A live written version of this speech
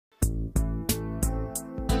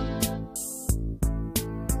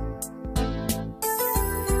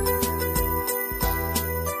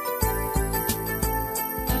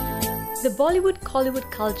The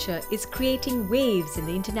Bollywood-Collywood culture is creating waves in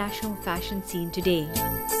the international fashion scene today.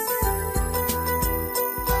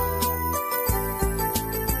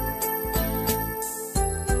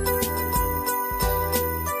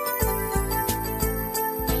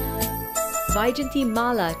 Vaijayanti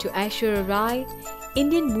Mala to Aishwarya Rai,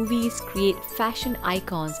 Indian movies create fashion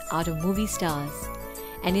icons out of movie stars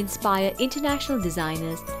and inspire international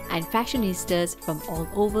designers and fashionistas from all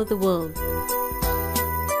over the world.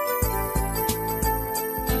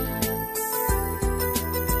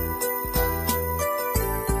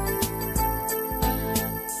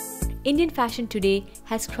 Indian fashion today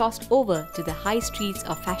has crossed over to the high streets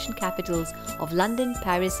of fashion capitals of London,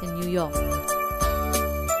 Paris and New York.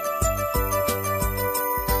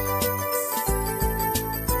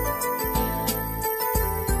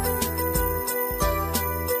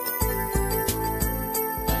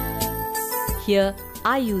 Here,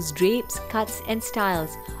 I use drapes, cuts and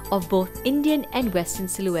styles of both Indian and Western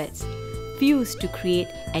silhouettes, fused to create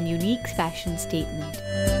an unique fashion statement.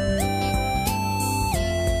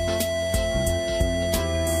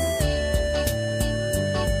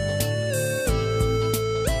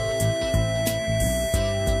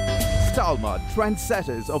 Stylemart,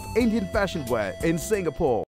 trendsetters of Indian fashion wear in Singapore.